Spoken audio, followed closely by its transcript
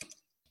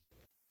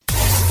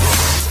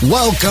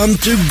Welcome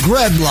to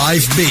Grab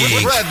Life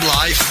Big. Grab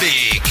Life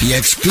Big. The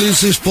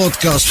exclusive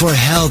podcast for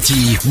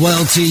healthy,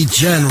 wealthy,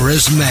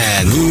 generous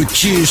men who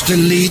choose to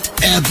lead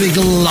epic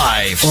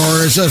life.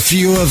 Or as a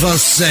few of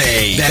us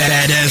say,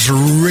 badass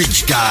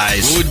rich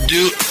guys who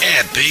do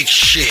epic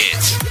shit.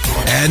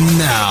 And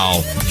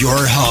now,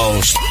 your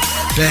host,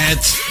 Pat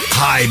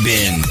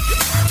Highbin.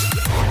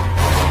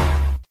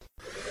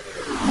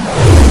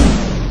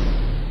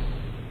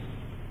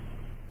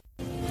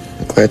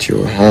 I'm glad you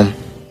were home.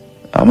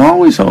 I'm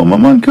always home.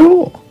 I'm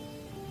uncool.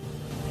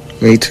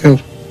 Me too.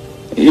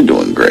 You're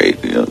doing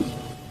great. You know,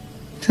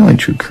 the only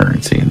true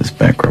currency in this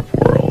bankrupt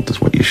world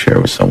is what you share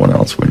with someone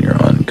else when you're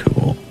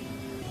uncool.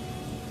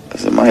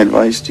 So my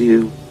advice to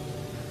you,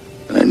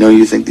 and I know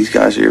you think these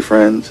guys are your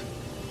friends,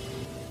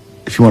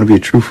 if you want to be a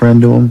true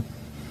friend to them,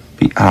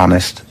 be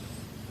honest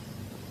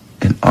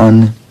and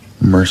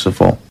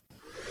unmerciful.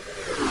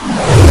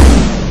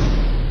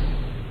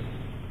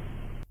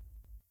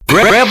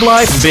 Grab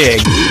Life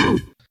Big.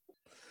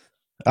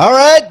 All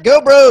right,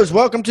 Go Bros.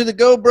 Welcome to the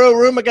Go Bro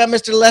Room. I got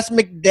Mr. Les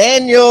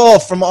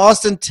McDaniel from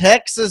Austin,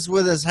 Texas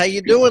with us. How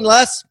you doing,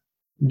 Les?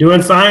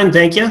 Doing fine,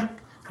 thank you.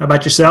 How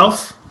about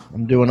yourself?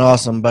 I'm doing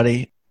awesome,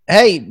 buddy.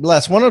 Hey,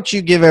 Les, why don't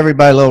you give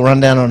everybody a little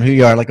rundown on who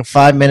you are, like a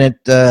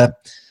 5-minute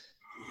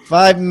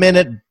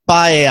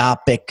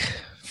biopic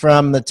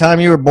from the time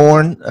you were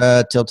born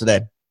till today.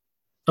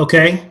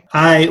 Okay.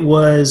 I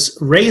was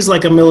raised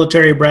like a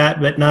military brat,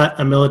 but not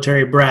a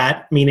military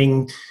brat,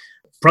 meaning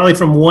probably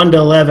from 1 to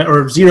 11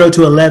 or 0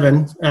 to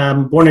 11,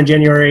 born in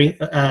January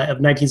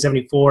of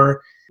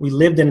 1974. We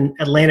lived in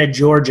Atlanta,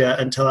 Georgia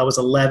until I was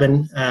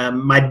 11.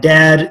 My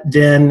dad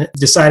then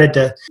decided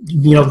to,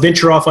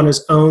 venture off on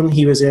his own.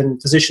 He was in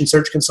physician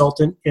search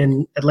consultant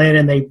in Atlanta,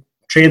 and they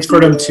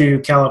transferred him to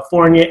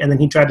California, and then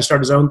he tried to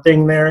start his own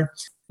thing there.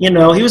 He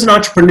was an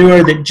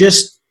entrepreneur that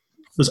just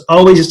was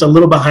always just a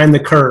little behind the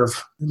curve,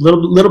 a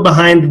little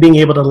behind being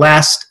able to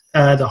last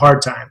the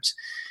hard times.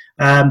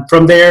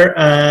 From there,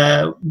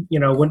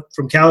 went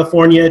from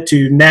California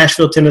to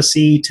Nashville,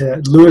 Tennessee,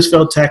 to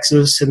Louisville,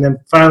 Texas, and then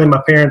finally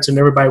my parents and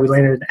everybody, we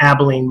landed in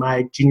Abilene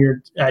my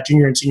junior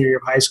and senior year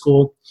of high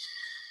school.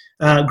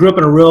 Grew up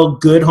in a real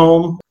good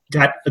home,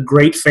 got a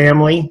great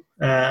family,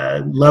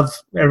 love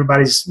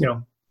everybody's,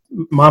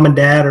 mom and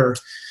dad are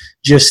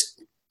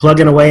just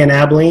plugging away in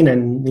Abilene,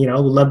 and,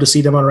 love to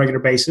see them on a regular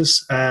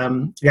basis.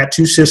 Got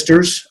 2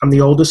 sisters. I'm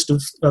the oldest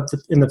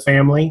in the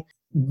family.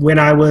 When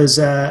I was,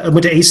 I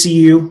went to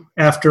ACU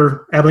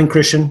after Abilene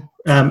Christian,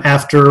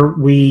 after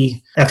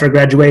I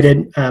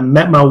graduated,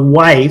 met my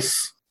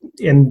wife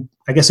in,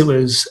 I guess it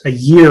was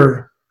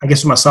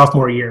my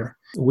sophomore year.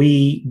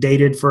 We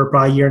dated for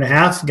probably a year and a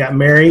half, got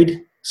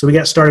married. So we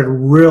got started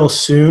real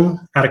soon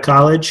out of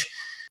college.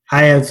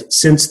 I have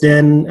since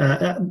then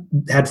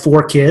had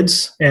 4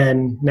 kids,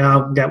 and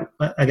now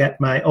I got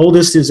my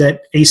oldest is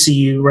at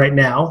ACU right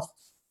now.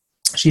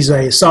 She's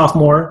a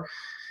sophomore.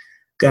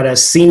 Got a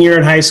senior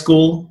in high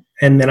school,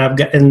 and then I've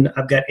got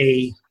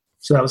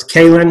so that was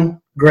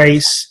Kaylin,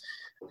 Grace,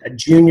 a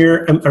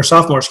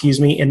sophomore,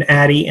 and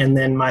Addie, and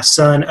then my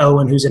son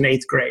Owen, who's in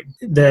 8th grade.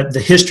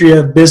 The history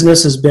of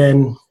business has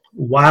been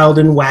wild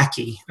and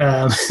wacky.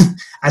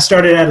 I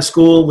started out of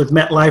school with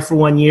MetLife for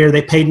 1 year.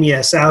 They paid me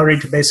a salary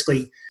to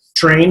basically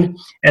train,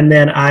 and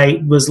then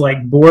I was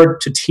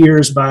bored to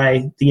tears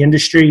by the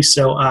industry,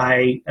 so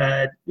I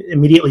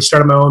immediately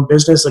started my own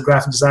business, a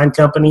graphic design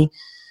company,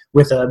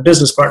 with a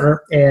business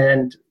partner,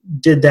 and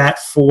did that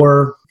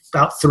for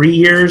about 3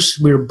 years.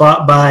 We were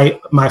bought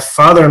by my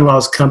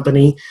father-in-law's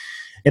company,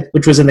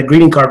 which was in the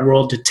greeting card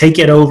world, to take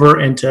it over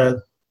and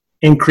to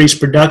increase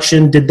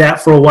production. Did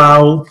that for a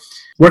while.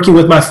 Working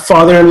with my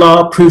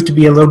father-in-law proved to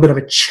be a little bit of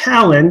a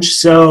challenge,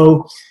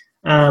 so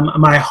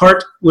my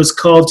heart was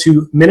called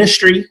to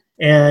ministry,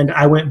 and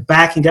I went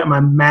back and got my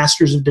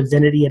Master's of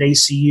Divinity at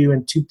ACU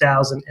in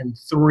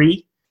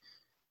 2003.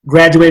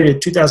 Graduated in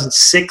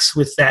 2006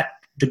 with that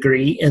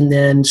degree, and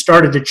then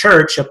started a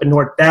church up in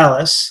North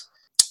Dallas.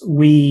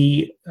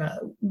 We,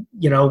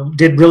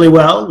 did really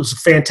well. It was a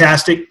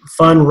fantastic,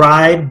 fun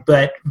ride,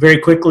 but very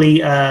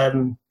quickly,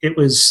 there's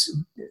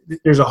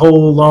a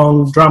whole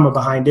long drama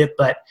behind it,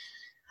 but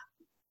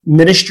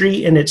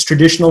ministry in its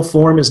traditional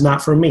form is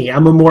not for me.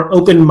 I'm a more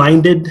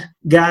open-minded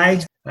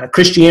guy.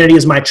 Christianity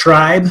is my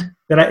tribe,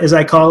 as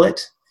I call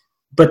it,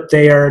 but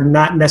they are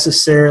not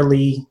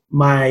necessarily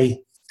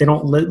they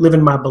don't live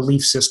in my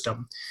belief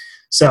system.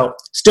 So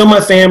still my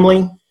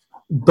family,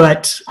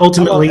 but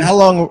ultimately. How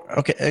long?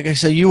 Okay.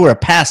 So you were a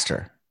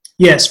pastor.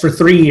 Yes, for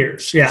 3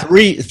 years. Yeah.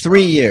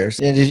 Three years.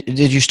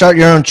 Did you start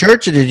your own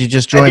church, or did you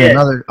just join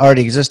another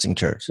already existing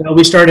church? So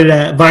we started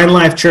a Vine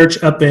Life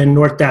Church up in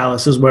North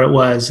Dallas is where it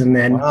was. And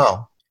then.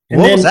 Wow.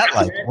 What was that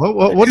like?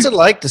 What's it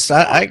like to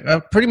start? I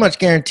pretty much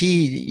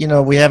guarantee,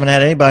 we haven't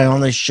had anybody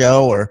on this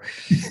show or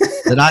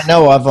that I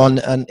know of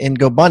in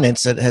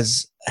GoBundance that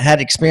has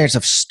had experience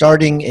of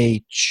starting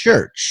a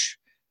church.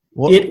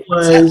 What's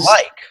that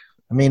like?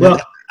 I mean,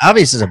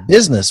 obviously it's a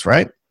business,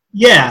 right?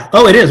 Yeah.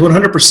 Oh, it is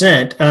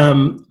 100%.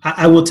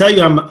 I will tell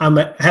you,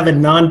 I have a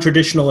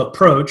non-traditional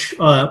approach.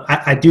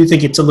 I do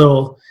think it's a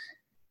little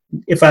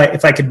if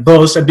I could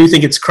boast, I do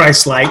think it's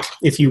Christ-like,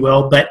 if you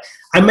will. But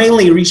I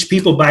mainly reached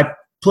people by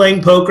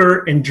playing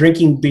poker and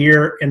drinking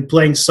beer and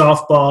playing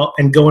softball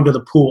and going to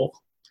the pool,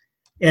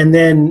 and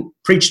then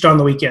preached on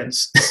the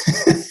weekends.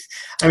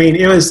 I mean,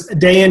 it was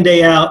day in,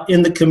 day out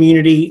in the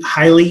community,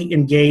 highly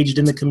engaged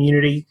in the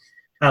community.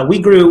 We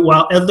grew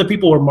while other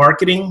people were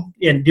marketing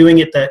and doing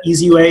it the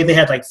easy way. They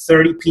had like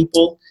 30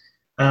 people.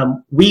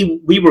 We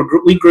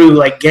grew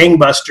like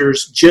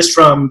gangbusters just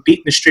from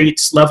beating the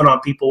streets, loving on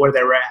people where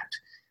they were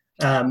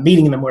at,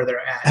 meeting them where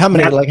they're at. How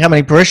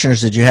many parishioners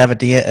did you have at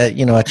the at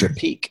your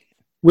peak?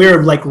 We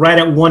were like right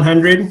at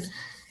 100,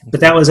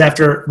 but that was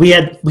after we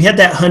had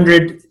that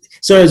 100.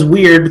 So it was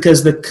weird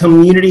because the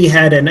community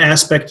had an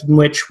aspect in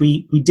which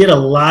we did a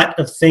lot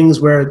of things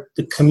where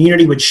the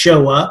community would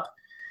show up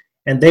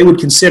and they would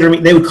consider me,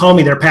 they would call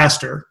me their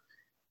pastor,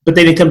 but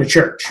they didn't come to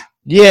church.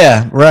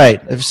 Yeah,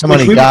 right. If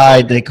somebody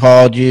died, they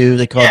called you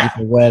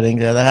for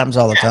weddings. Yeah, that happens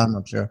all the time,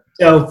 I'm sure.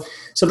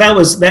 So that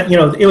was that,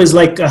 it was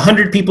like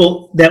 100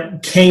 people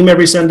that came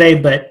every Sunday,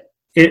 but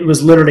it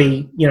was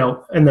literally,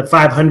 in the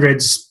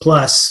 500s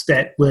plus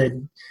that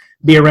would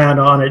be around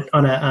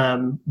on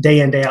a day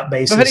in, day out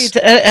basis. So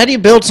how do you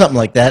build something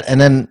like that? And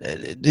then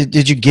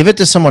did you give it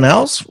to someone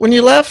else when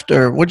you left,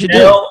 or what'd you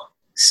do?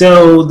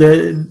 So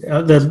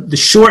the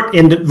short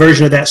end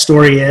version of that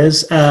story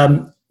is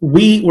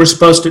we were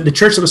supposed to, the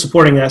church that was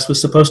supporting us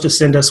was supposed to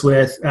send us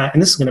with, and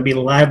this is going to be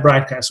a live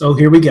broadcast. Oh,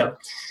 here we go.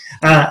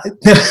 Not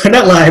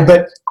live,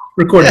 but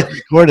recorded.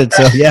 Recorded,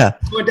 so yeah.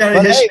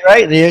 Hey,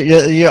 right,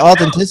 your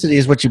authenticity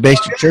is what you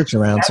based your church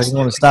around, Absolutely. So you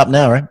want to stop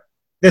now, right?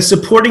 The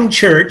supporting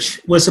church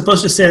was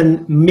supposed to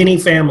send many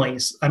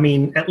families,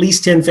 at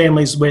least 10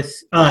 families with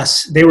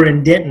us. They were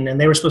in Denton,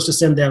 and they were supposed to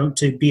send them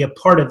to be a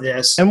part of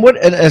this. And what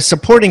a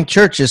supporting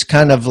church is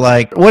kind of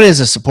like, what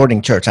is a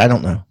supporting church? I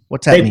don't know.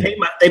 What's that mean?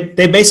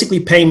 They basically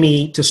pay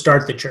me to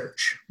start the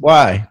church.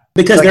 Why?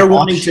 Because like they're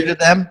wanting to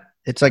them.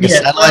 It's like a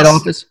satellite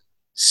office?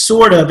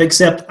 Sort of,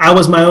 except I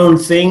was my own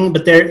thing,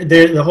 but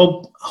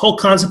the whole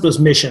concept was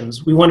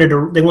missions. They wanted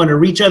to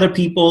reach other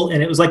people,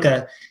 and it was like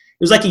a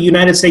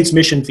United States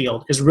mission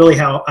field is really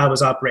how I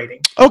was operating.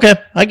 Okay,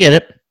 I get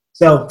it.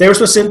 So they were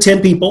supposed to send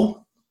 10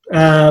 people,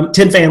 10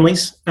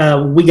 families.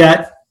 We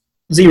got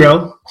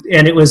 0,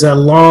 and it was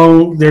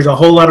there's a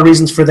whole lot of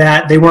reasons for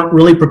that. They weren't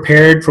really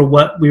prepared for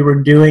what we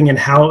were doing and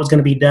how it was going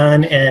to be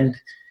done. And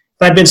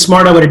if I'd been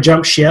smart, I would have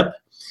jumped ship.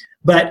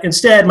 But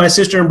instead, my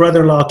sister and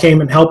brother-in-law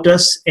came and helped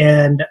us,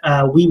 and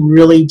we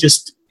really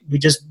just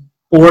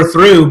bore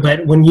through.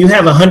 But when you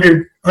have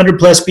 100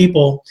 plus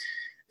people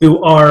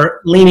who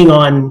are leaning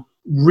on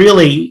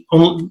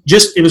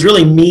it was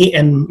really me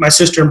and my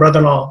sister and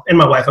brother-in-law and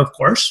my wife, of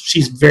course. She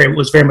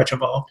was very much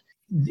involved.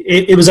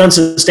 It was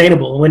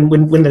unsustainable. When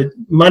the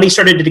money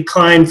started to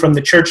decline from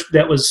the church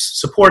that was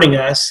supporting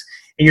us,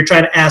 and you're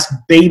trying to ask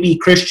baby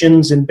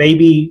Christians and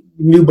baby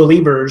new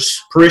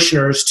believers,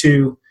 parishioners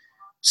to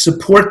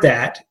support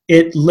that,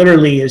 it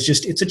literally is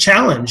it's a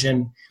challenge.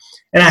 And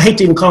I hate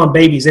to even call them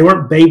babies. They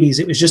weren't babies.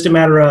 It was just a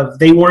matter of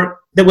they weren't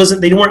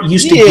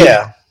used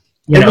to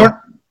they weren't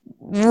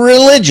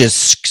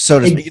religious, so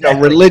to speak,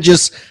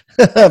 religious,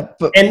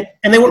 and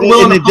they weren't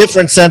willing in a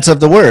different sense of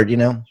the word,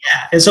 Yeah,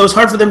 and so it's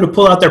hard for them to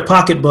pull out their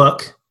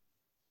pocketbook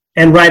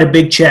and write a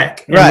big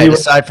check. Right,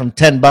 aside from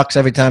 $10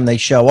 every time they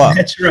show up.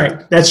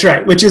 That's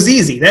right, which is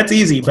easy. That's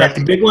easy, but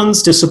the big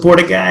ones to support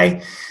a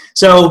guy.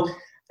 So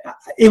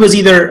it was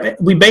either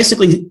we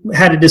basically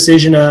had a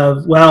decision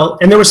of,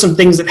 and there were some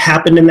things that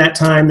happened in that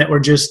time that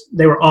were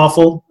they were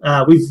awful.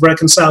 We've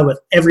reconciled with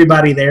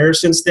everybody there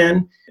since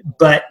then.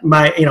 But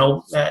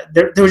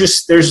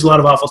there's a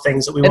lot of awful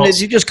things that we won't. And did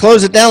you just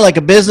close it down like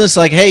a business?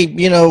 Like, hey,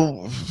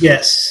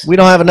 yes, we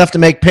don't have enough to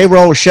make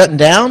payroll. We're shutting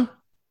down.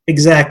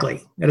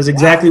 Exactly. That is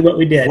exactly what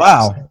we did.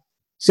 Wow.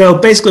 So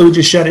basically, we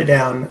just shut it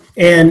down,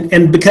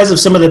 and because of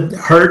some of the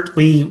hurt,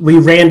 we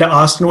ran to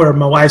Austin where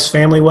my wife's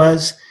family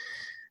was,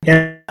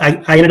 and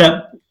I ended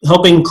up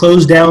helping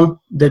close down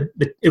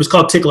it was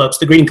called Tickle Ups,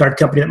 the greeting card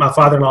company that my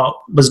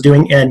father-in-law was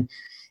doing, and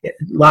a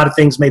lot of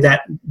things made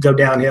that go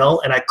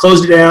downhill, and I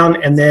closed it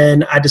down, and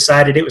then I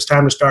decided it was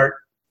time to start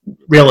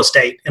real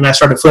estate, and I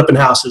started flipping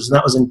houses, and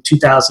that was in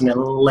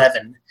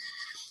 2011.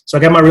 So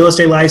I got my real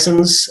estate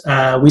license.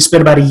 We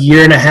spent about a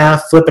year and a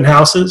half flipping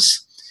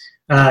houses,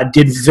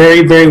 did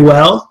very, very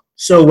well,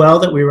 so well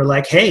that we were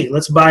like, hey,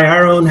 let's buy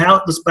our own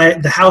house. Let's buy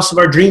the house of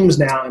our dreams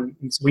now. And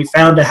so we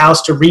found a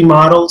house to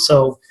remodel,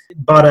 so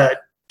bought a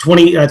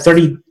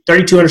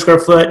 3,200 square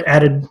foot,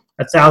 added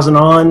 1,000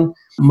 on.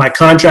 My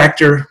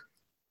contractor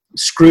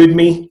screwed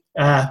me.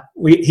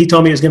 He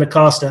told me it was going to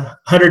cost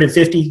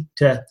 $150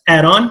 to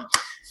add on.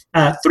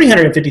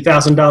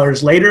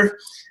 $350,000 later,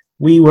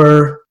 we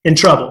were in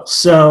trouble.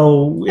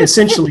 So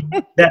essentially,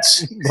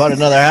 that's bought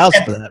another house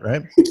for that,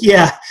 right?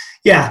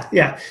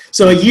 Yeah.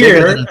 So a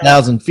year,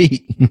 1,000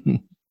 feet.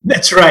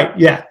 That's right.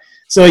 Yeah.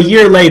 So a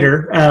year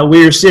later,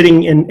 we were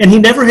sitting and he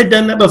never had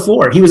done that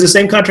before. He was the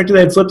same contractor that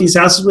had flipped these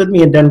houses with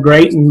me and done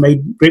great and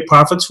made great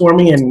profits for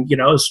me. And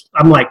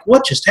I'm like,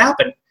 what just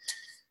happened?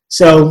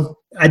 So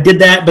I did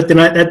that, but then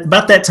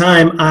about that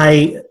time,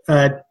 I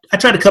I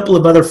tried a couple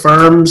of other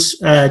firms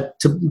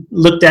to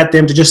looked at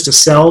them to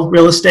sell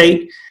real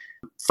estate.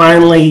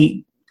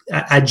 Finally,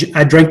 I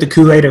drank the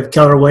Kool-Aid of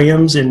Keller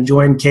Williams and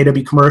joined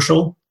KW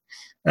Commercial.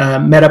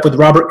 Met up with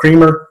Robert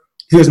Creamer,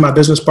 who is my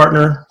business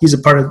partner. He's a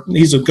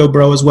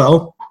GoBro as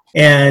well.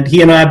 And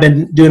he and I have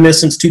been doing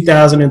this since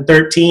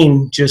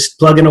 2013, just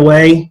plugging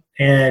away,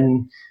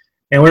 and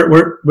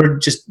we're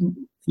just,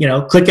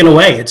 clicking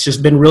away. It's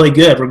just been really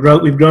good.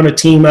 We've grown a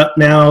team up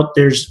now.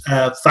 There's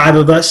 5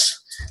 of us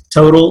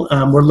total.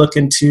 We're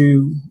looking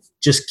to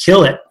just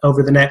kill it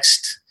over the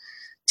next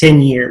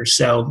 10 years.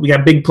 So we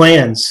got big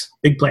plans.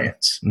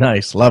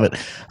 Nice. Love it.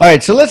 All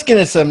right. So let's get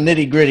into some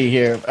nitty gritty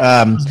here.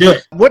 Let's do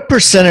it. What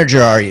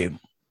percentager are you?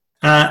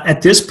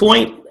 At this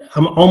point,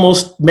 I'm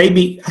almost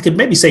I could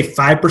maybe say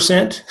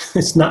 5%.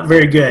 It's not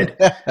very good.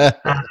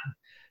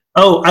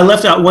 I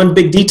left out one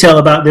big detail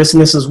about this,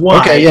 and this is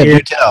why. Okay, yeah, do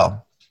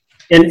tell.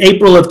 In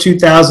April of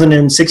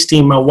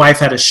 2016, my wife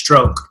had a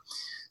stroke.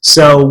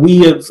 So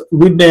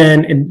we've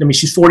been,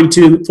 she's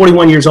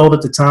 41 years old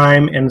at the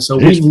time. And so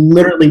we've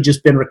literally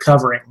just been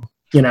recovering,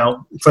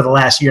 for the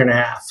last year and a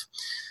half.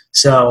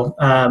 So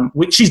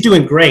she's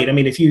doing great. I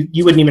mean, if you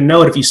wouldn't even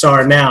know it if you saw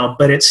her now,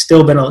 but it's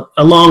still been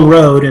a long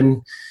road,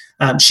 and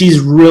she's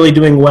really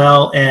doing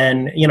well.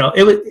 And,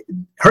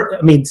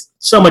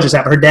 so much has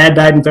happened. Her dad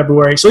died in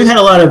February. So we've had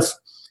a lot of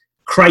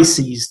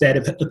crises that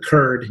have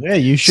occurred. Yeah,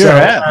 you sure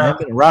have.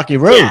 It's been a rocky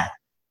road. Yeah.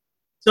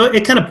 So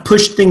it kind of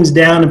pushed things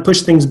down and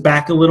pushed things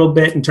back a little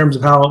bit in terms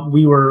of how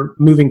we were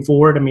moving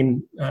forward.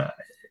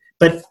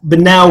 But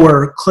now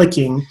we're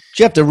clicking. Did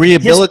you have to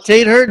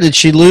rehabilitate her? Did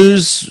she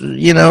lose,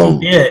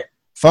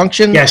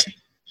 function? Yeah,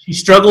 she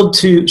struggled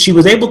she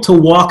was able to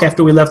walk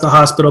after we left the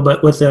hospital,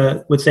 but with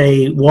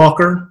a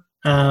walker,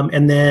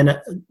 and then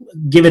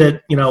give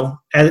it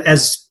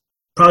as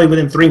probably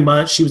within 3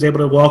 months, she was able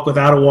to walk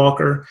without a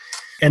walker.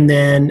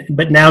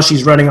 But now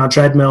she's running on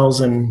treadmills,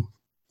 and,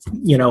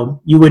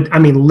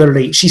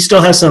 literally, she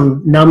still has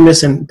some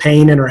numbness and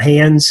pain in her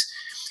hands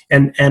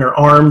and her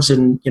arms.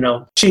 And, you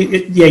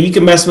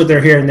can mess with her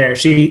here and there.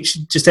 She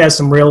just has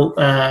some real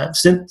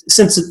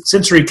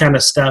sensory kind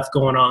of stuff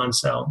going on.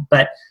 So,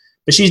 but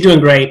she's doing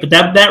great. But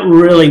that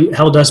really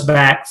held us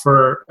back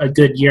for a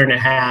good year and a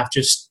half,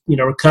 just,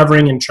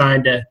 recovering and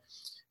trying to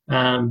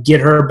get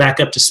her back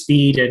up to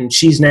speed. And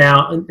she's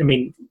now,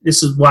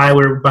 this is why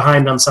we're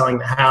behind on selling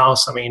the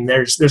house.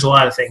 There's a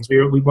lot of things.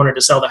 We wanted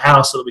to sell the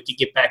house so that we could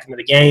get back into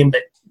the game,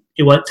 but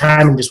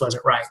timing just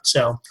wasn't right.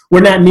 So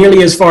we're not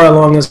nearly as far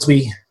along as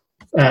we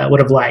would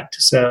have liked.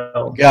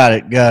 So got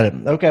it.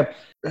 Okay.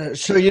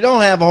 So you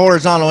don't have a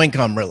horizontal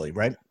income, really,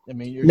 right?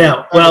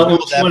 No. Well,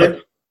 unless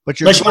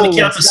you want to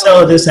count the sale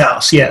of this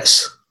house,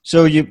 yes.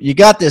 So you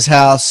got this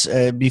house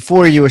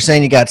before. You were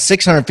saying you got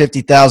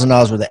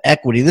 $650,000 worth of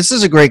equity. This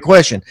is a great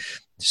question.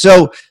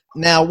 So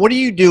now, what are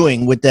you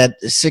doing with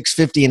that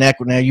 $650,000 in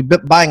equity? Now, are you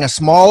buying a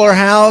smaller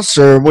house,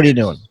 or what are you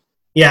doing?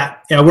 Yeah.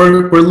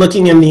 We're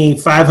looking in the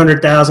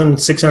 $500,000,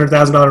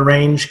 $600,000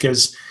 range,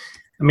 because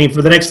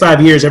for the next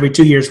 5 years, every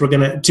 2 years,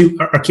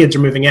 our kids are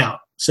moving out.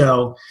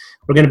 So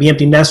we're going to be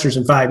empty nesters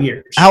in 5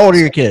 years. How old are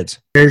your kids?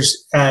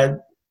 I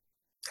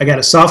got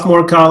a sophomore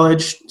in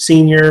college,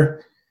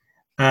 senior,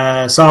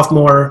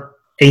 sophomore,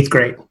 8th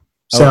grade.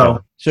 So,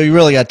 okay. So you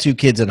really got 2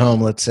 kids at home,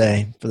 let's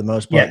say, for the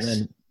most part.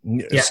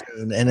 Yes.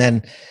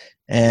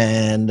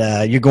 And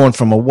you're going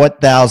from a what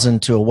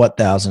thousand to a what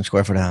thousand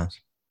square foot house?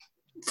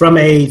 From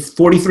a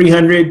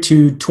 4,300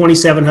 to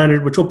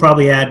 2,700, which will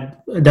probably add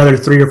another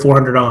 300 or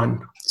 400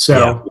 on.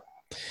 So,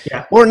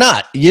 yeah. Or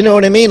not. You know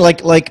what I mean?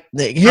 Like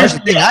here's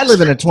the thing. I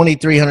live in a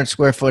 2,300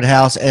 square foot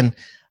house, and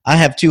I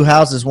have 2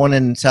 houses, one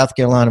in South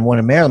Carolina and one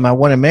in Maryland. My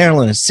one in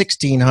Maryland is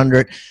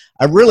 1,600.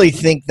 I really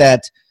think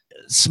that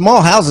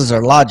small houses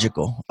are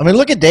logical.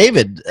 Look at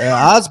David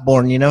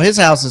Osborne. His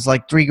house is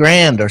like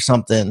 $3,000 or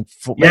something.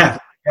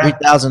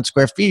 3,000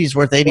 square feet. He's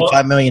worth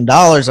 $85 million.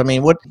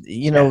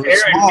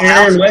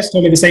 Aaron West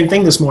told me the same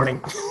thing this morning.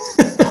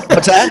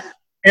 What's that?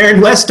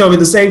 Aaron West told me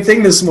the same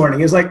thing this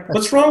morning. He's like,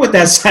 "What's wrong with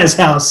that size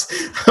house?"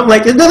 I'm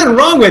like, "There's nothing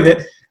wrong with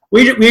it.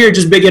 We are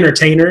just big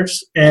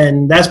entertainers,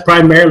 and that's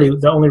primarily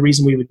the only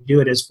reason we would do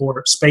it is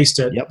for space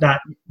to not."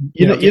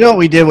 You know what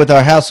we did with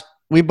our house?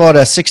 We bought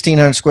a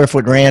 1,600 square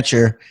foot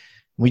rancher.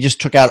 We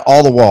just took out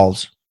all the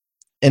walls,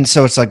 and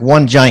so it's like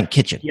one giant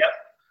kitchen. Yeah.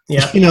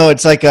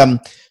 It's like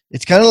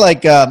it's kind of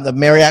like the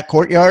Marriott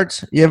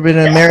Courtyards. You ever been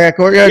in a Marriott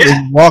Courtyard?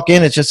 Yeah. You walk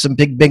in, it's just some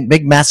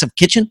big, massive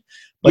kitchen.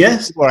 But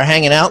people are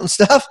hanging out and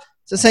stuff.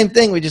 It's the same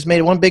thing. We just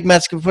made one big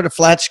mess. We put a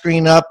flat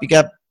screen up. You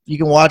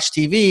can watch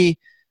TV,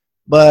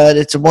 but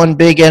it's one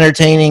big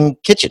entertaining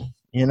kitchen.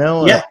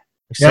 Yeah.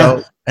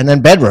 And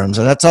then bedrooms,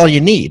 and that's all you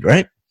need,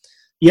 right?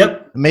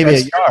 Yep. And maybe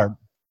a yard.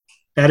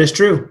 That is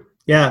true.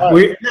 Yeah,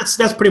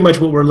 that's pretty much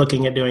what we're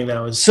looking at doing,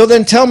 though. So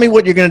then, tell me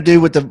what you're going to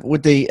do with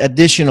the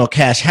additional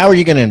cash. How are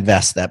you going to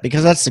invest that?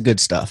 Because that's the good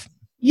stuff.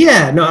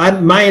 Yeah,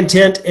 no, my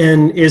intent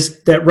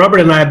is that Robert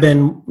and I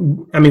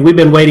we've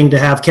been waiting to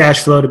have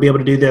cash flow to be able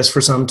to do this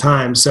for some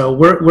time. So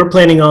we're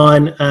planning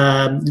on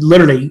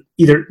literally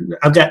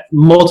I've got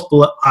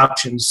multiple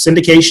options.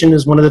 Syndication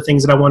is one of the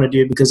things that I want to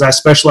do because I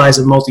specialize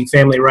in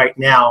multifamily right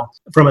now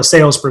from a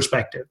sales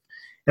perspective.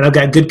 And I've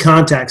got good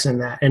contacts in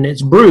that. And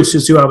it's Bruce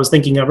is who I was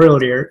thinking of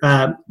earlier.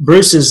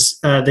 Bruce is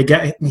the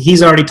guy.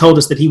 He's already told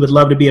us that he would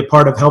love to be a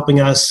part of helping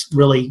us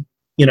really,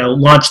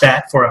 launch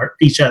that for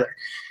each other.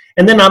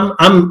 And then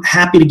I'm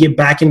happy to get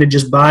back into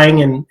just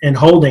buying and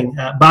holding,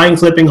 buying,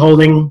 flipping,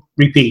 holding,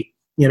 repeat,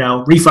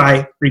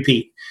 refi,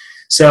 repeat.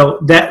 So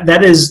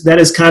that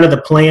is kind of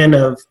the plan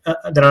of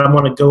that I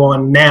want to go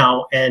on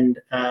now. And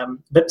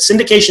but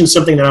syndication is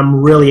something that I'm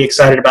really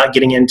excited about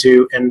getting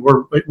into, and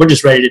we're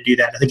just ready to do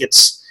that. I think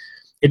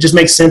it just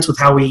makes sense with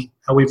how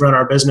we've run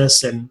our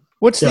business. And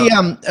what's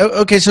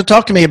okay? So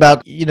talk to me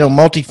about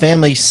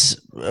multifamily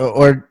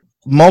or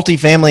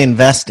multifamily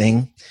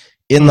investing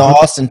in the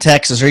Austin,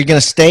 Texas. Are you going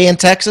to stay in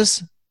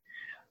Texas?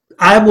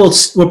 We're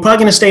probably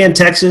going to stay in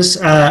Texas.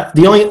 I'm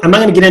not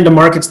going to get into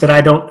markets that I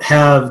don't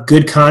have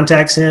good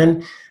contacts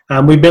in.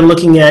 We've been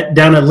looking at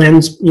down at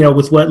Lynn's,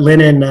 with what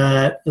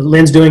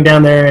Lynn's doing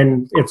down there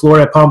in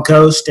Florida, Palm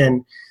Coast,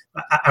 and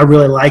I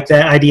really like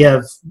that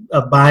idea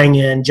of buying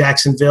in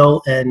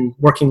Jacksonville and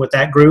working with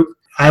that group.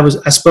 I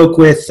spoke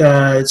with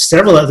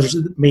several others.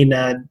 I'm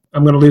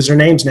going to lose their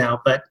names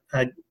now, but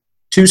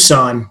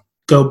Tucson.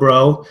 Go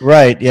bro.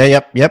 Right.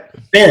 Yeah. Yep.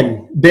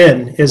 Ben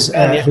is. There's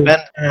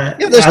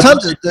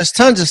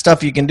tons of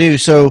stuff you can do.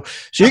 So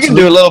you can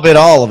do a little bit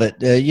all of it.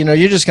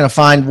 You're just going to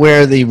find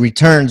where the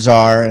returns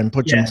are and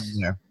put them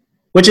in there.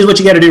 Which is what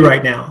you got to do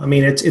right now. I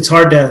mean, it's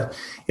hard to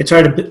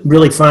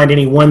really find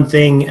any one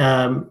thing,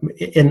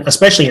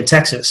 especially in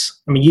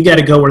Texas. I mean, you got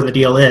to go where the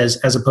deal is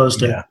as opposed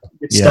to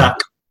get stuck.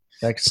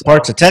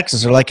 Parts of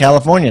Texas are like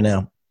California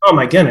now. Oh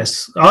my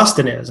goodness,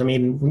 Austin is. I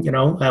mean,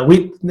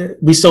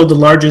 we sold the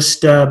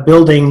largest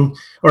building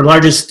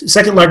or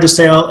second largest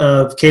sale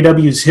of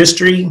KW's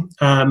history,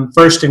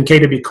 first in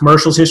KW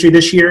Commercial's history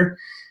this year,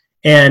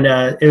 and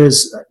it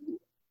was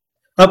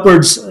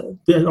upwards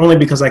only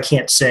because I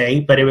can't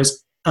say, but it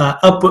was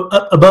up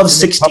above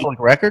 60.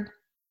 Public record?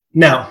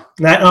 No,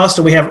 not in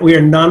Austin. We are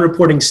a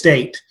non-reporting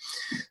state.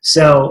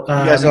 So you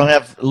guys don't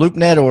have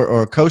LoopNet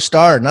or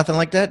CoStar or nothing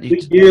like that? We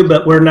do,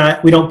 but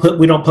we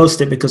don't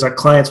post it because our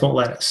clients won't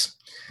let us.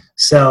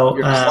 So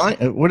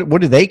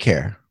what do they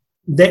care?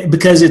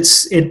 Because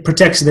it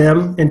protects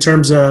them in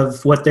terms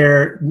of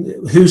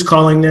who's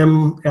calling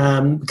them.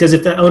 Because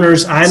if the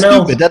owners, I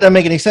know stupid. That doesn't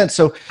make any sense.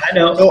 So I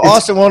know. So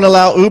Austin won't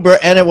allow Uber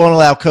and it won't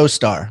allow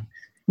CoStar.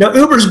 No,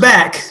 Uber's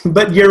back,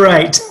 but you're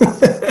right.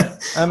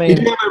 I mean, you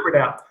do have Uber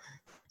now.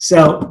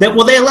 So they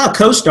allow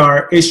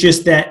CoStar. It's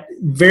just that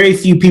very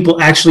few people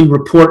actually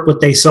report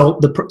what they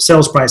sold, the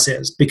sales price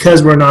is,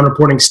 because we're a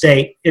non-reporting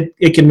state.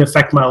 It can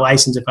affect my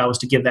license if I was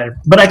to give that.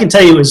 But I can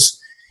tell you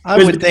I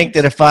would think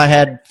that if I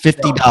had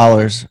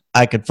 $50,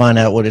 I could find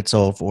out what it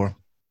sold for.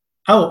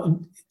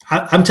 Oh,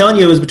 I'm telling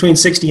you, it was between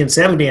 60 and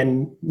 70.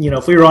 And,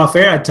 if we were off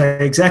air, I'd tell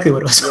you exactly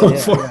what it was sold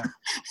for.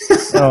 Yeah.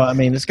 No, I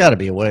mean, it's got to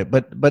be a way.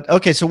 But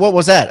okay, so what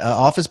was that? An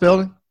office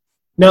building?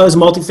 No, it was a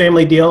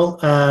multifamily deal.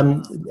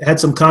 Had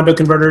some condo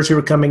converters who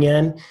were coming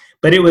in.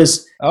 But it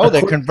was. Oh,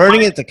 they're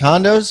converting it to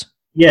condos?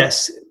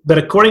 Yes. But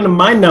according to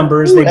my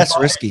numbers. That's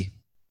risky.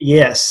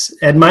 Yes.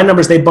 And my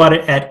numbers, they bought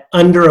it at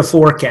under a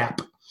 4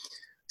 cap.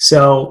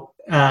 So,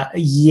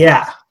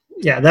 yeah,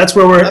 that's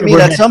where we're. I mean,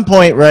 at some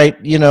point, right,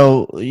 you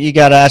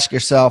got to ask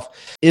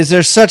yourself, is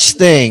there such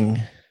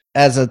thing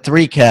as a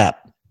 3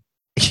 cap?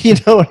 You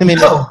know what I mean?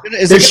 No,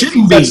 there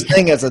shouldn't be such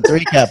thing as a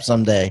 3 cap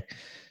someday.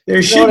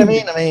 There shouldn't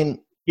be. I mean,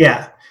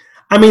 yeah.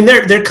 I mean,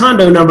 their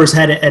condo numbers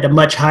had it at a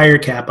much higher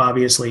cap,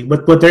 obviously.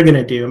 What they're going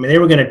to do, I mean, they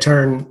were going to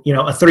turn,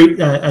 a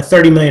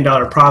 $30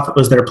 million profit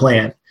was their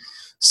plan.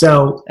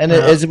 So, and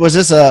was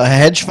this a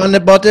hedge fund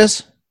that bought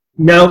this?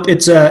 No,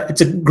 it's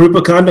a group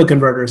of condo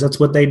converters. That's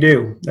what they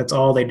do. That's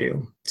all they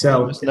do.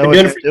 So they're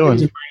doing it for doing.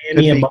 In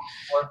Miami and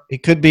Baltimore.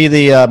 It could be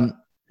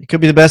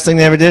the best thing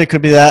they ever did. It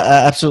could be the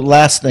absolute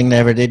last thing they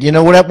ever did. You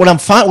know what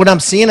I'm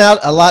seeing out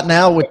a lot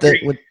now with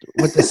the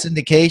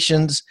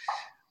syndications.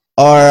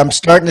 I'm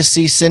starting to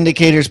see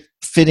syndicators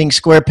fitting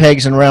square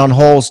pegs in round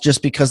holes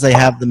just because they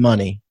have the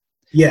money.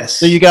 Yes.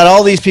 So you got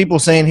all these people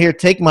saying, "Here,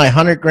 take my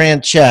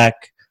 $100,000 check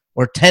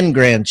or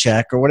 $10,000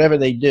 check or whatever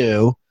they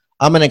do.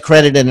 I'm an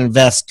accredited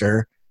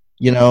investor,"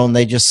 and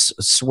they just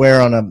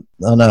swear on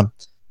a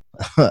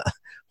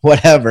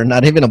whatever,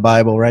 not even a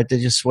Bible, right?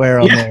 They just swear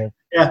on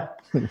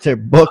their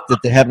book that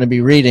they happen to be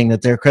reading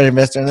that they're accredited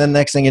investor, and then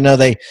next thing you know,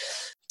 they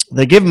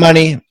give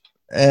money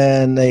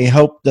and they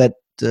hope that.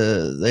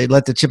 They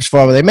let the chips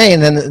fall where they may,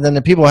 and then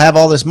the people have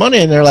all this money,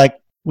 and they're like,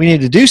 "We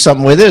need to do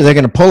something with it." They're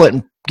going to pull it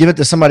and give it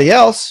to somebody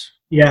else.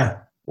 Yeah.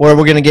 Or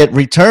we're going to get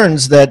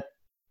returns that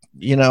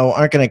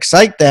aren't going to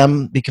excite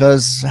them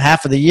because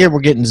half of the year we're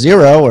getting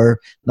 0, or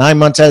 9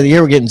 months out of the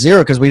year we're getting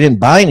 0 because we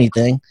didn't buy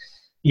anything.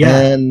 Yeah.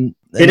 And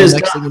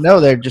next thing you know,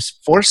 they're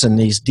just forcing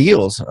these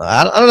deals.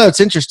 I don't know. It's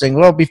interesting.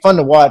 Well, it'll be fun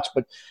to watch,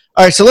 but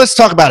All right, so let's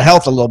talk about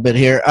health a little bit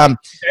here. How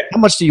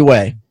much do you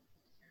weigh?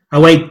 I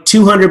weigh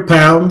 200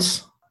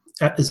 pounds.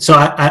 So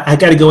I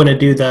got to go in and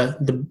do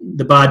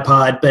the bod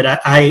pod,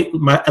 but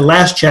my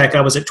last check,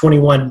 I was at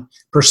 21%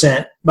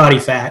 body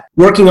fat.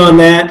 Working on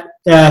that.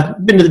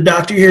 Been to the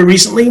doctor here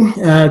recently.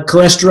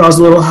 Cholesterol's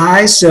a little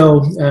high,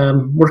 so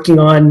working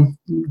on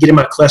getting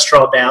my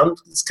cholesterol down.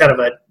 It's kind of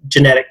a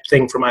genetic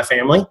thing for my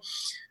family.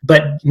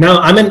 But no,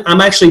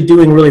 I'm actually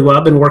doing really well.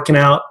 I've been working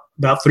out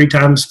about 4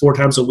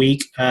 times a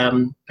week.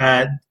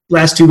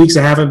 Last 2 weeks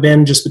I haven't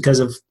been just because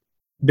of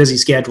busy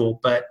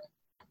schedule, but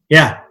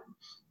yeah.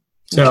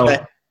 So, okay.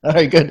 All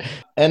right, good.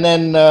 And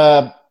then,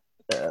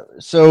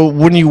 so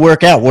when you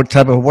work out, what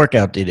type of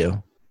workout do you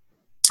do?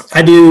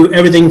 I do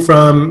everything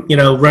from,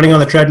 running on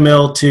the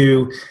treadmill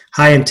to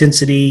high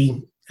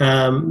intensity.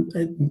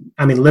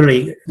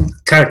 Literally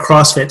kind of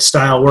CrossFit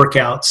style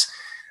workouts.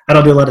 I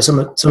don't do a lot of some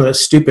of the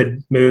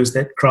stupid moves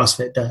that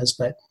CrossFit does,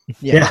 but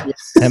yeah.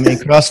 I mean,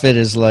 CrossFit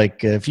is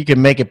like, if you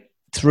can make it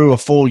through a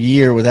full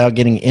year without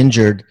getting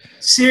injured.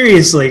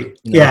 Seriously.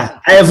 No. Yeah.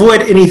 I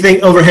avoid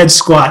anything overhead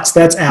squats.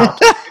 That's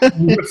out.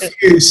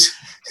 Refuse.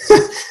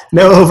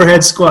 No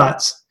overhead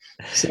squats.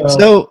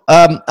 So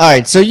all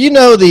right. So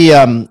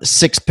the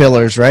 6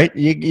 pillars, right?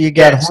 You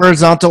got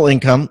horizontal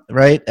income,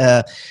 right?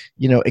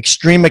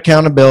 Extreme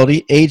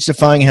accountability,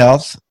 age-defying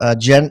health,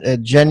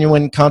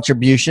 genuine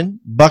contribution,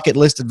 bucket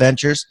list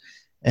adventures,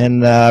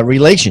 and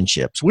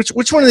relationships.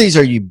 Which one of these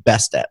are you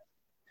best at?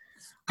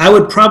 I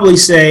would probably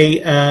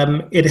say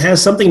it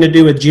has something to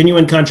do with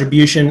genuine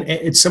contribution.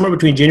 It's somewhere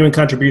between genuine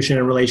contribution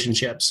and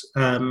relationships.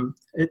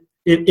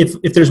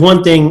 If there's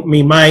one thing,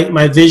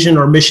 my vision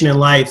or mission in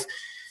life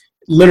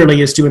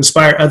literally is to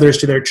inspire others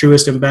to their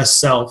truest and best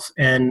self.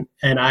 And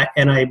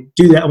I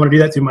do that. I want to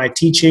do that through my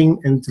teaching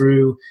and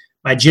through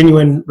my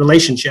genuine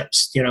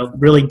relationships,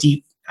 really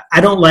deep. I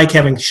don't like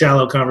having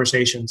shallow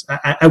conversations.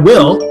 I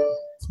will,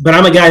 but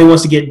I'm a guy who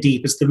wants to get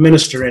deep. It's the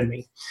minister in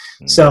me.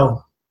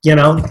 So,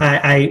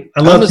 I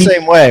love the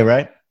same way,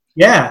 right?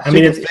 Yeah.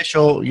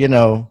 Superficial,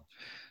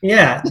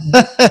 Yeah.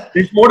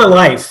 There's more to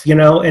life,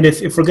 and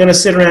if we're going to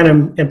sit around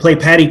and play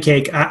patty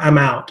cake, I'm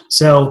out.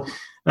 So,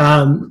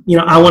 I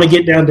want to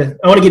get down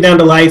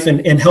to life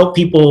and help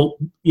people,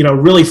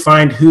 really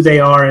find who they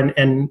are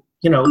and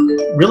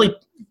really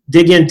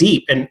dig in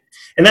deep. And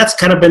that's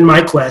kind of been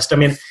my quest. I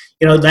mean,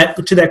 to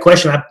that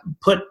question, I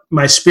put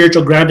my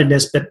spiritual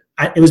groundedness, but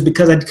it was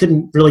because I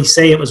couldn't really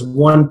say it was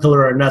one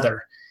pillar or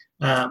another.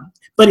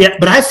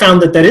 But I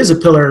found that is a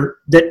pillar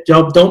that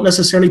y'all don't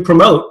necessarily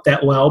promote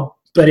that well,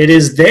 but it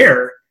is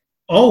there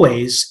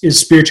always, is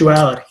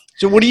spirituality.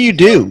 So what do you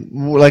do?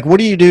 Like, what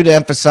do you do to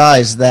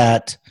emphasize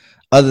that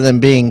other than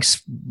being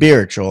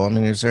spiritual? I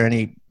mean, is there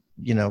any,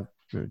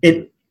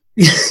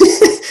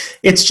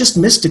 It's just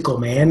mystical,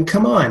 man.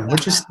 Come on. I'm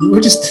just a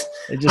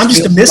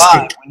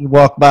mystic. When you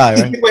walk by,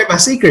 right? Wait, my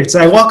secrets.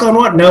 I walk on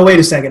what? No, wait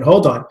a second.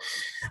 Hold on.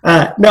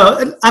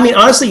 No, I mean,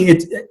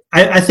 honestly,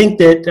 I think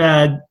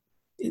that,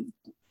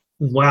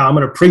 wow, I'm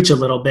going to preach a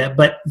little bit,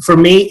 but for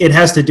me, it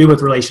has to do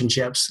with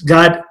relationships.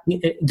 God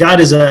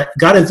is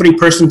God in 3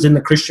 persons in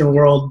the Christian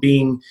world,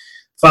 being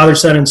Father,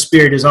 Son, and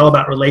Spirit, is all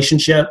about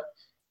relationship.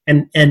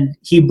 And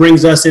he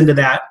brings us into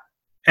that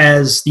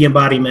as the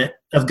embodiment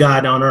of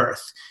God on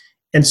earth.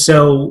 And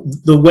so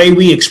the way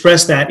we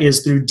express that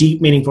is through deep,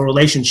 meaningful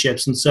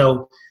relationships. And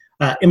so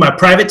in my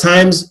private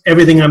times,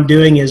 everything I'm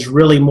doing is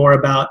really more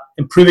about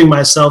improving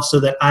myself so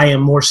that I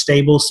am more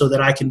stable, so that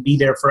I can be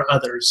there for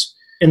others.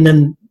 And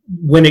then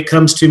when it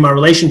comes to my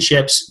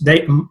relationships,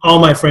 all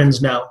my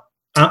friends know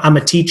I'm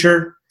a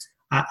teacher.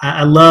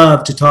 I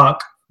love to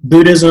talk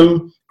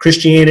Buddhism,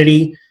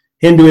 Christianity,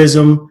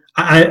 Hinduism.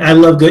 I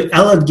love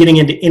getting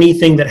into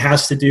anything that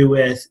has to do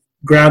with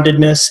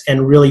groundedness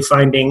and really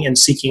finding and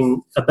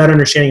seeking a better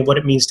understanding of what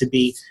it means to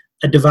be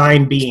a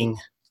divine being.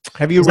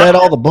 Have you read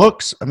all the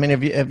books? I mean,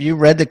 have you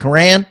read the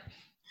Quran?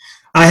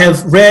 I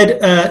have read.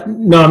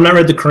 No, I've not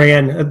read the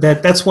Quran.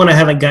 That's one I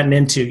haven't gotten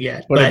into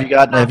yet. What have you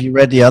gotten? Have you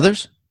read the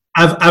others?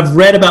 I've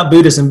read about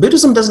Buddhism.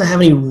 Buddhism doesn't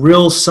have any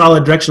real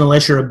solid direction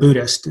unless you're a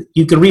Buddhist.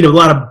 You can read a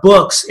lot of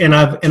books, and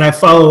I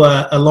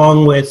follow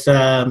along with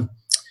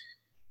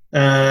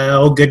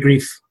good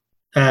grief,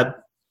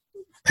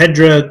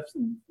 Pedra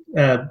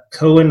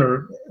Cohen,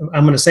 or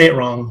I'm going to say it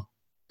wrong,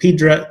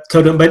 Pedra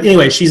Cohen. But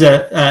anyway, she's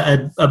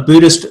a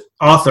Buddhist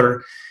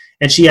author,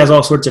 and she has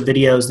all sorts of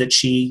videos that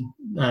she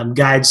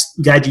guides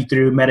you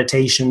through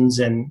meditations,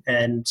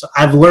 and so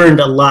I've learned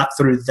a lot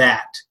through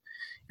that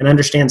and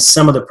understand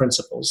some of the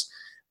principles.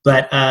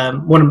 But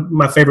one of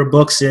my favorite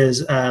books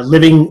is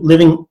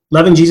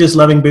Loving Jesus,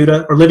 Loving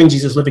Buddha, or Living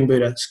Jesus, Living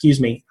Buddha. Excuse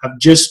me.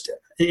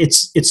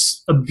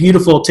 It's a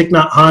beautiful. Thich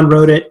Nhat Hanh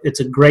wrote it. It's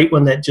a great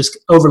one that just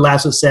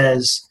overlaps and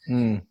says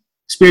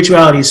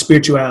spirituality is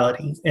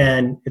spirituality,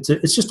 and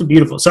it's just a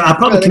beautiful. So I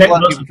probably connect. A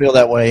lot of people feel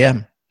that way.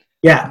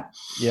 Yeah.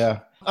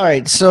 All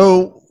right.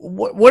 So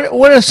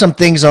what are some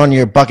things on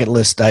your bucket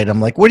list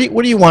item? Like what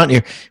do you want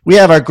here? We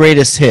have our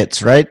greatest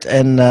hits, right?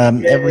 And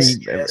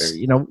yes.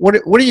 what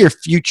are your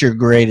future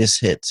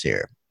greatest hits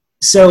here?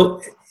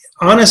 So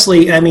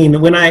honestly, I mean,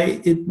 when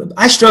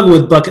I struggle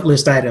with bucket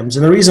list items,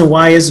 and the reason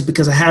why is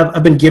because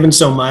I've been given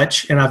so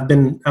much, and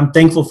I'm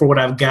thankful for what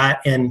I've got,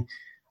 and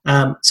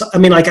so I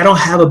mean, like, I don't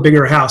have a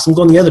bigger house. I'm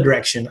going the other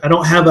direction. I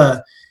don't have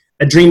a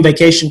dream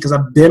vacation because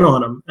I've been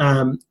on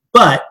them.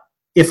 But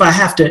if I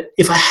have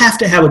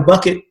to have a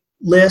bucket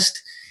list,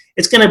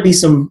 it's going to be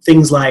some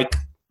things like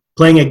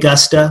playing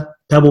Augusta,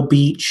 Pebble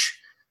Beach,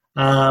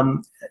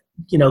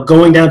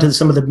 going down to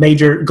some of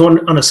the going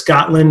on a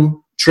Scotland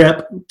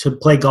trip to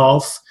play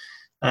golf.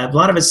 A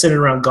lot of it's centered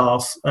around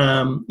golf.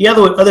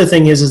 The other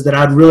thing is that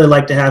I'd really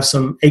like to have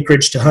some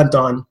acreage to hunt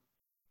on.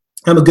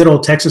 I'm a good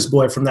old Texas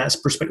boy from that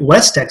perspective,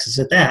 West Texas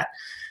at that.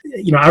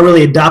 I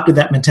really adopted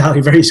that mentality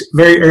very,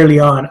 very early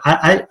on.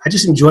 I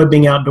just enjoy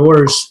being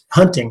outdoors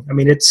hunting. I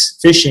mean, it's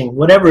fishing,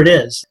 whatever it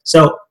is.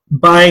 So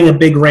buying a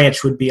big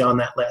ranch would be on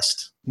that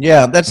list.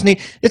 Yeah, that's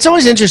neat. It's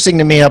always interesting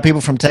to me how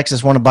people from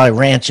Texas want to buy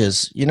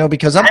ranches,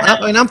 because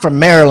I'm from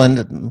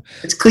Maryland.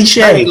 It's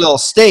cliche. Tiny little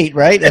state,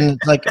 right? And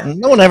like,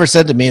 no one ever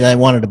said to me that I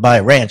wanted to buy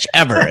a ranch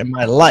ever in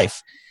my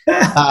life.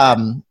 But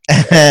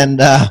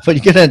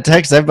you get in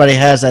Texas, everybody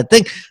has that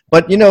thing.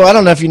 But I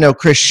don't know if you know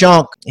Chris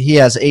Schunk. He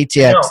has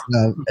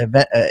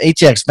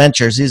ATX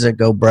Ventures. He's a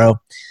go bro.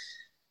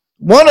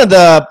 One of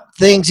the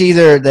things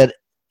either that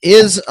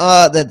is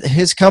that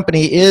his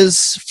company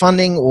is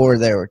funding, or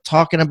they were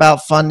talking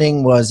about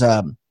funding, was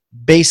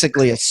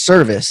basically a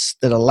service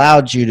that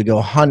allowed you to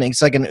go hunting.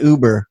 It's like an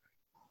Uber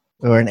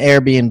or an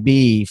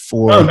Airbnb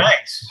for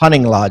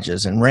hunting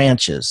lodges and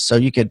ranches. So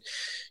you could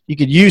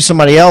use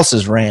somebody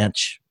else's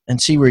ranch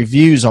and see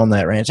reviews on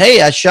that ranch.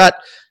 Hey, I shot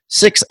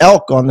 6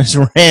 elk on this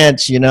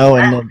ranch, and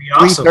then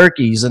 3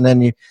 turkeys, and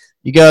then you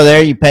go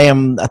there, you pay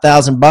them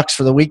 $1,000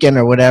 for the weekend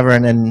or whatever,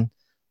 and then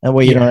that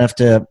way you don't have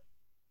to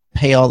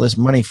pay all this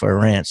money for a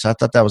ranch. So I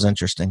thought that was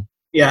interesting.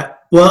 Yeah.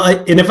 Well,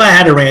 and if I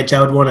had a ranch,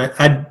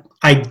 I'd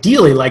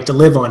ideally like to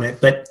live on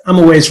it, but I'm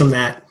a ways from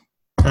that.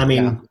 I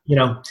mean,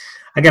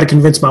 I got to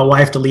convince my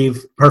wife to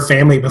leave her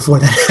family before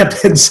that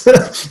happens.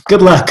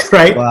 Good luck,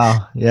 right?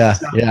 Wow. Yeah.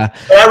 So, yeah.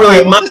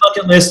 But my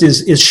bucket list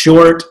is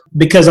short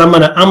because I'm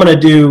gonna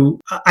do.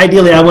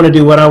 Ideally, I want to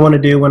do what I want to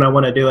do when I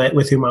want to do it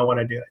with whom I want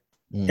to do it.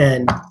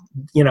 And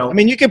I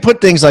mean, you can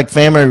put things like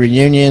family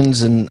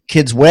reunions and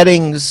kids'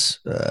 weddings.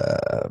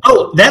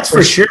 That's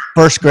for sure.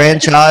 First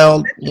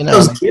grandchild.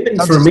 Those given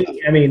for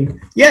me. I mean,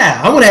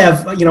 I want to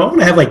have. I want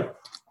to have, like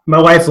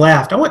my wife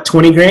laughed, I want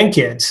 20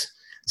 grandkids.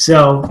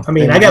 So I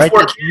mean, I got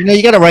 4 kids.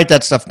 You got to write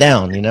that stuff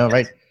down.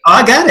 Right?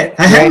 I got it.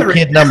 I have it.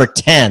 Grandkid number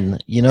 10.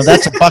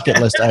 That's a bucket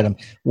list item.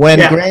 When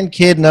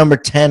grandkid number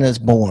 10 is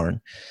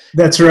born.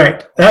 That's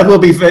right. That will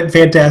be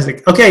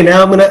fantastic. Okay,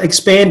 now I'm going to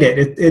expand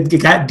it.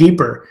 It got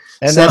deeper.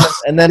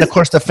 And then, of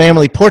course, the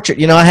family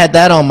portrait. I had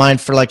that on mine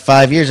for like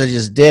 5 years. I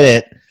just did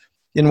it.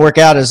 Didn't work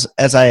out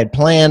as I had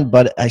planned,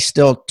 but I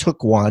still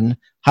took one.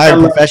 Hired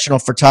a professional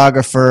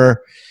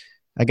photographer.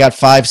 I got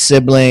 5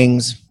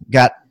 siblings.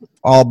 Got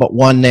all but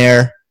one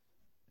there.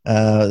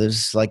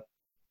 There's like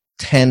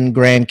 10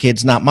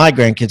 grandkids. Not my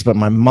grandkids, but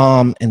my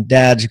mom and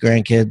dad's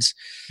grandkids.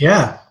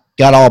 Yeah.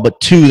 Got all but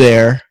 2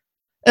 there.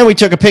 And we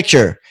took a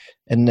picture.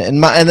 And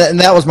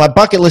that was my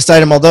bucket list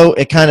item, although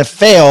it kind of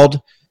failed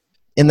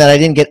in that I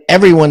didn't get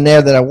everyone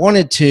there that I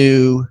wanted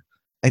to.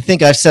 I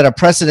think I've set a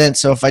precedent,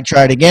 so if I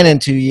try it again in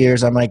 2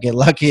 years, I might get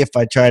lucky if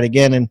I try it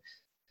again, and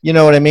you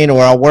know what I mean?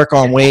 Or I'll work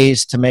on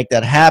ways to make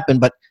that happen.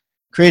 But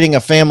creating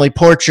a family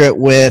portrait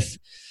with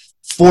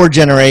 4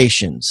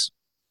 generations.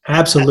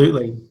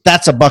 Absolutely.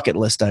 That's a bucket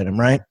list item,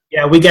 right?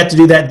 Yeah, we got to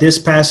do that this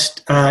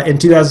past, in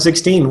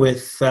 2016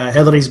 with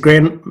Heatherly's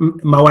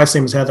my wife's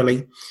name is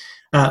Heatherly.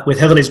 With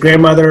Heatherly's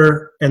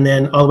grandmother, and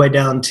then all the way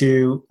down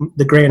to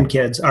the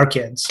grandkids, our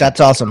kids. That's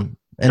awesome.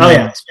 And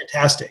it's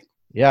fantastic.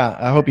 Yeah,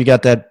 I hope you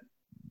got that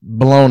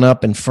blown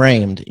up and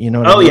framed. You know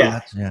what I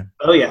mean? Yeah.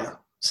 Oh yeah.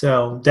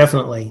 So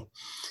definitely,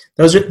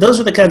 those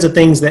are the kinds of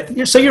things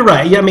that. So you're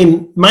right. Yeah, I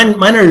mean, mine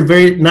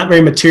are not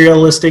very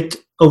materialistic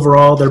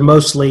overall. They're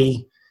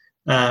mostly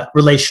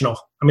relational.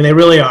 I mean, they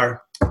really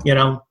are.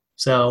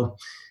 So.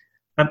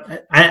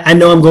 I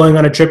know I'm going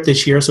on a trip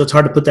this year, so it's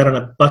hard to put that on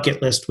a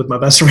bucket list with my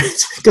best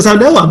friends because I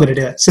know I'm going to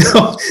do it.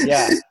 So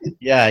yeah,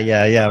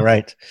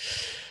 right.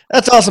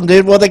 That's awesome,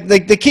 dude. Well,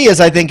 the key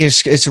is, I think,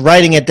 is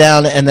writing it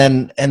down and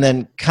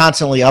then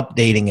constantly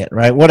updating it.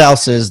 Right? What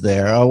else is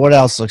there? Or what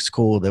else looks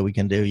cool that we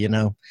can do?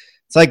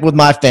 It's like with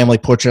my family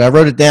portrait. I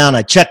wrote it down.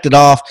 I checked it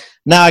off.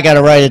 Now I got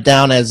to write it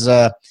down as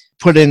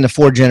put it in the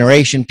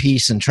 4-generation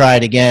piece and try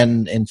it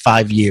again in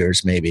 5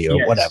 years, maybe,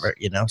 or whatever.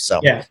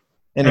 So yeah.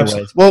 Anyways,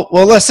 absolutely.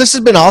 well, Les, this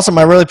has been awesome.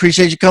 I really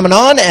appreciate you coming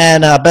on,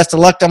 and best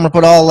of luck. I'm going to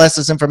put all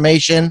Les's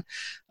information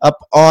up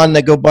on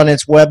the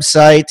GoBundance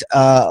website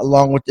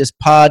along with this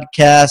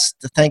podcast.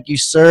 Thank you,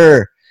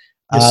 sir.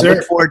 Yes, sir.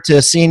 Look forward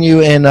to seeing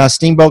you in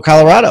Steamboat,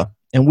 Colorado,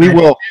 and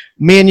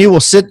me and you will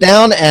sit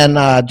down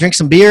and drink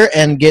some beer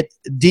and get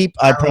deep.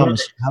 I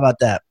promise. How about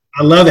that?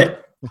 I love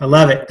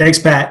it. Thanks,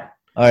 Pat.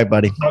 All right,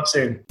 buddy. Talk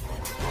soon.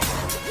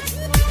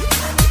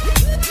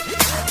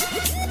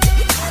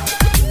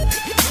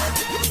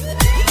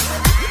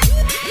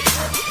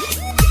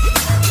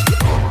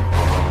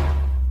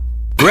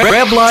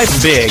 Grab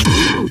Life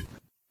Big.